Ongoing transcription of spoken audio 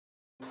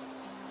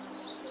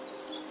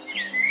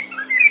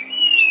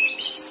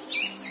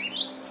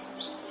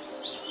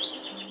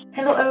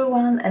Hello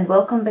everyone and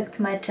welcome back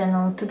to my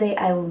channel. Today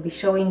I will be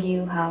showing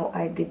you how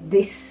I did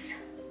this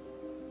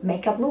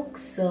makeup look,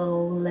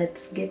 so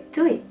let's get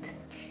to it.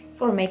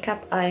 For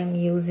makeup I'm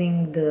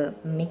using the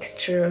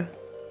mixture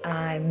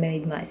I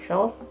made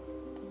myself.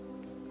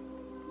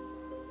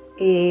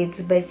 It's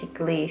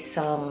basically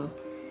some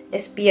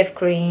SPF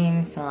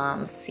cream,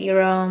 some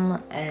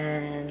serum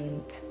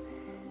and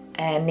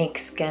a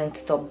NYX Can't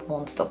Stop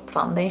Won't Stop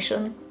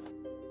foundation.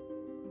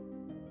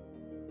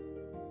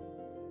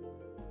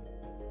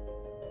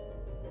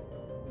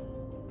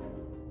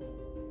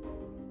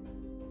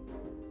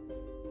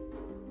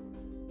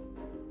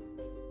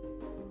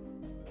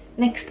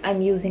 Next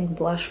I'm using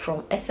blush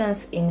from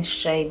Essence in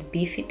shade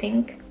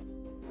Befitting.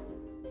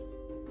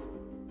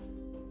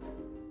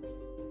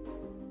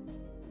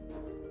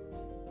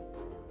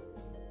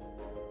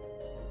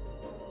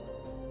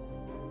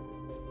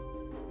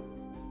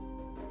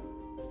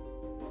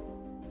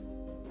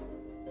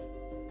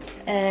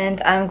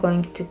 And I'm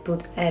going to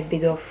put a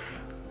bit of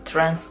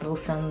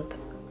translucent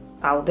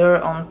powder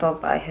on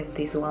top. I have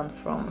this one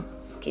from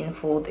Skin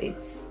Food.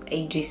 It's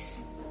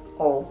ages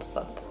old,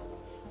 but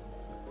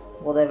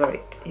whatever,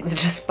 it's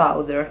just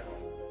powder.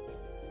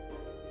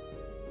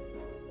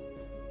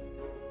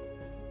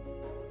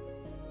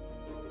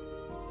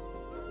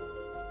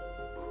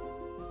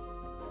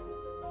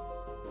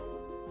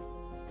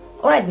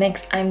 Alright,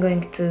 next I'm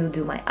going to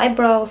do my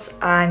eyebrows.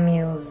 I'm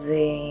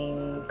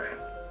using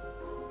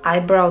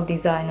Eyebrow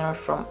Designer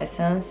from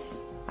Essence.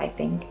 I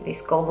think it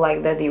is called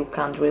like that. You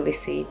can't really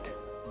see it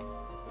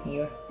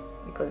here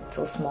because it's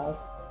so small.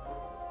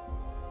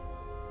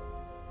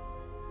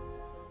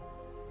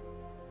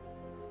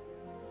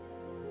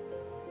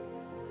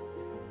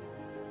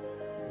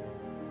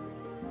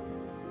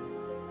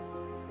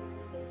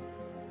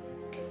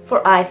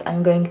 For eyes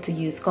I'm going to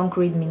use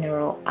Concrete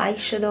Mineral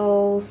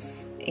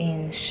eyeshadows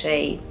in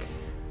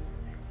shades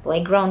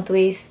Playground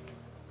Twist,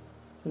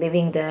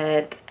 Living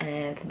Dead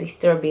and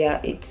Disturbia.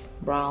 It's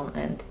brown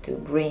and two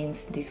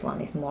greens. This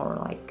one is more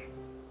like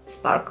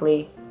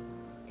sparkly,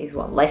 this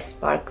one less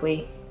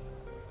sparkly.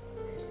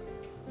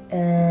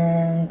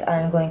 And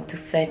I'm going to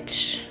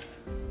fetch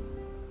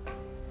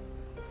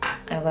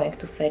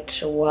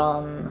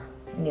one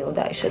nude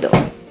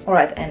eyeshadow.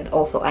 Alright, and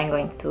also I'm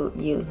going to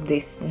use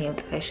this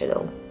nude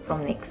eyeshadow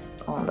from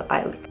NYX on the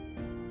eyelid.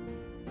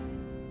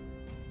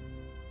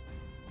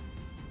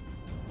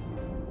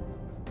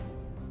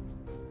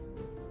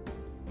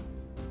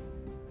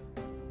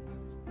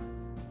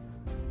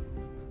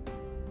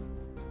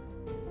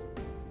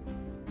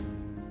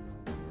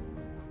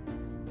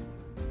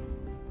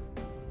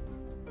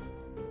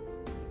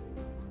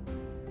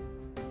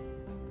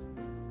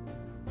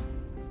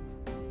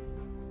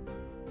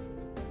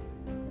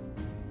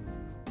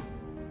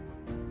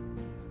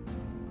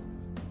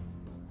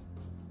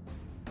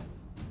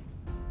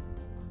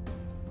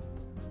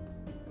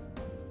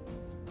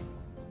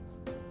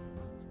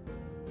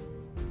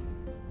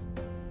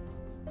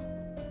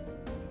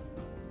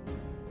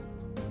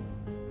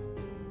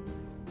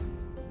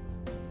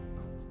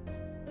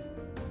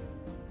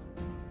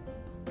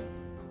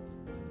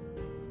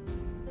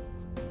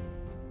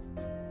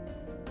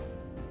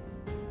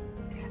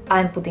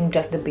 I'm putting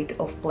just a bit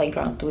of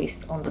Playground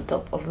Twist on the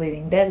top of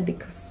Living Dead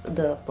because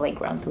the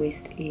Playground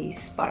Twist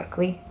is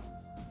sparkly.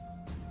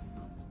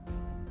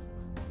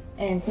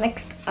 And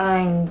next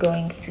I'm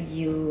going to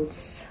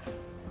use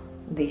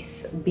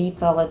this B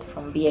palette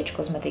from BH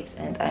Cosmetics,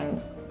 and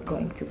I'm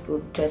going to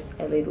put just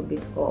a little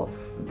bit of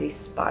this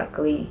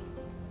sparkly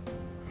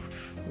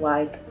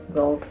white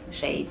gold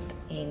shade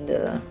in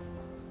the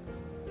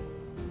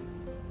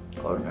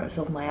corners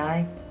of my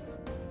eye.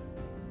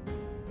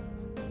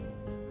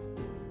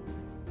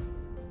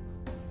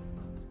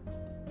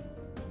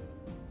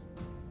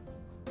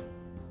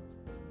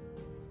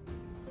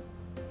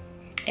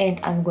 And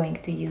I'm going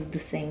to use the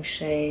same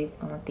shade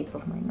on the tip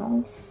of my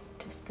nose,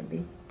 just a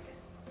bit,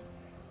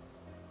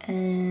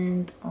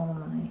 and on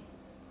my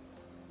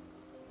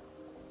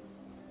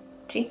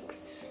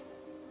cheeks.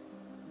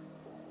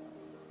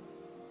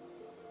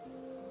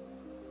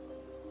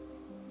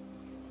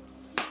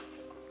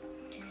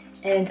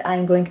 And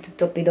I'm going to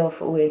top it off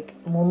with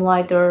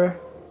Moonlighter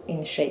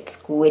in shade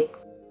Squid.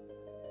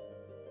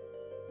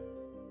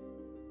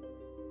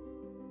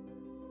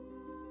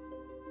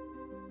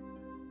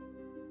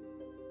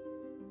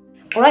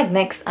 Alright,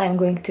 next I'm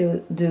going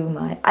to do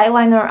my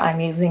eyeliner. I'm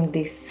using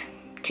this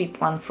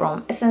cheap one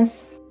from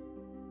Essence.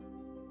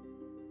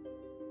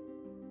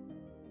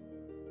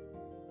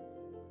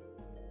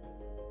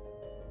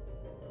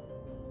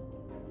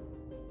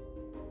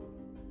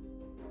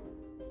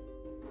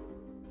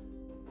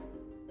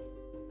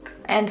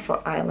 And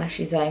for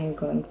eyelashes I'm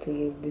going to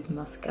use this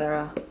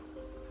mascara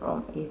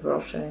from Yves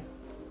Rocher.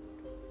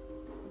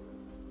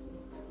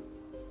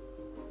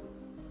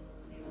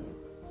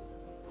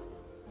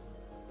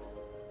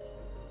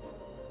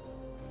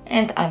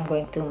 And I'm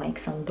going to make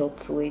some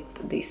dots with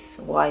this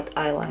white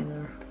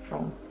eyeliner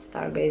from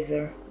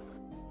Stargazer.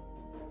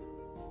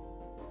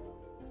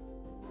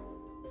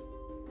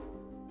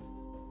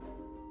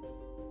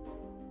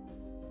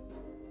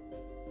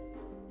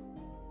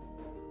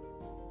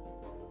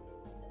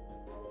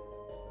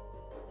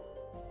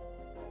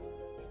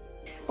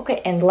 Okay,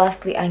 and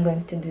lastly I'm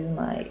going to do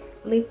my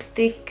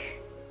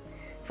lipstick.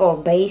 For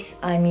base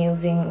I'm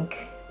using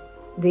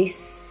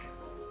this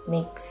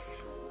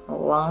NYX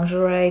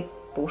Lingerie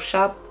Push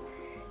Up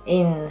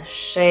in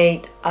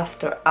shade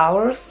After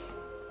Hours,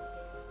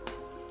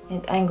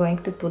 and I'm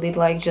going to put it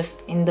like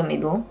just in the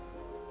middle.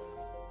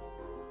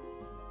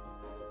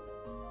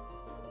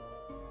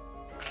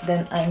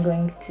 Then I'm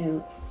going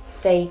to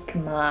take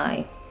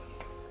my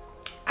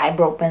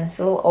eyebrow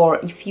pencil, or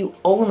if you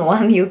own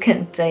one you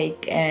can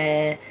take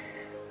a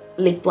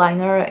lip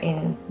liner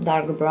in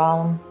dark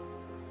brown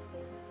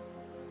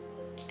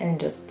and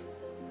just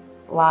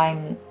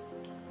line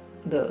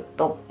the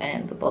top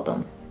and the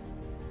bottom.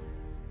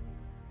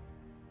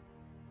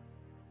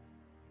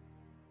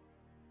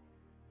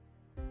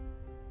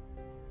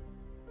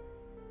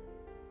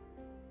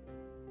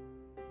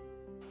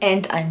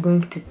 And I'm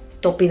going to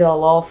top it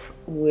all off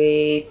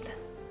with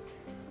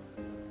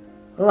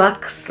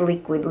Luxe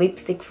liquid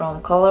lipstick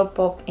from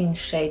Colourpop in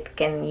shade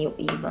Can You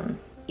Even.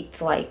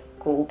 It's like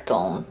cool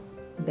tone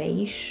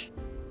beige.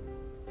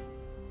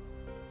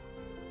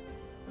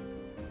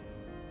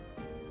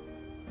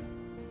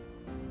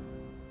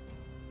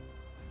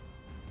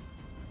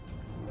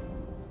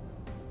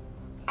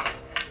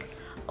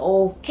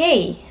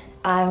 Okay,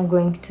 I'm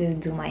going to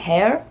do my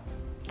hair.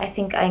 I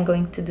think I'm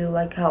going to do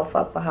like half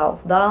up,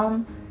 half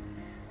down,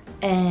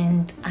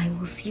 and I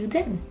will see you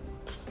then.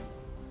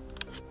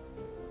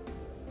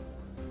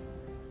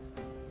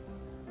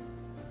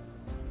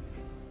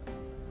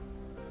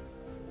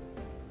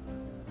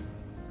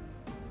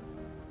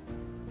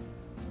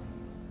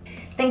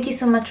 Thank you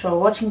so much for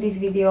watching this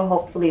video.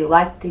 Hopefully you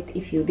liked it.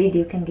 If you did,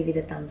 you can give it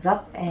a thumbs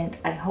up, and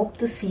I hope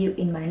to see you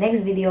in my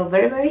next video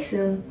very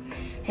soon.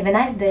 Have a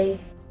nice day.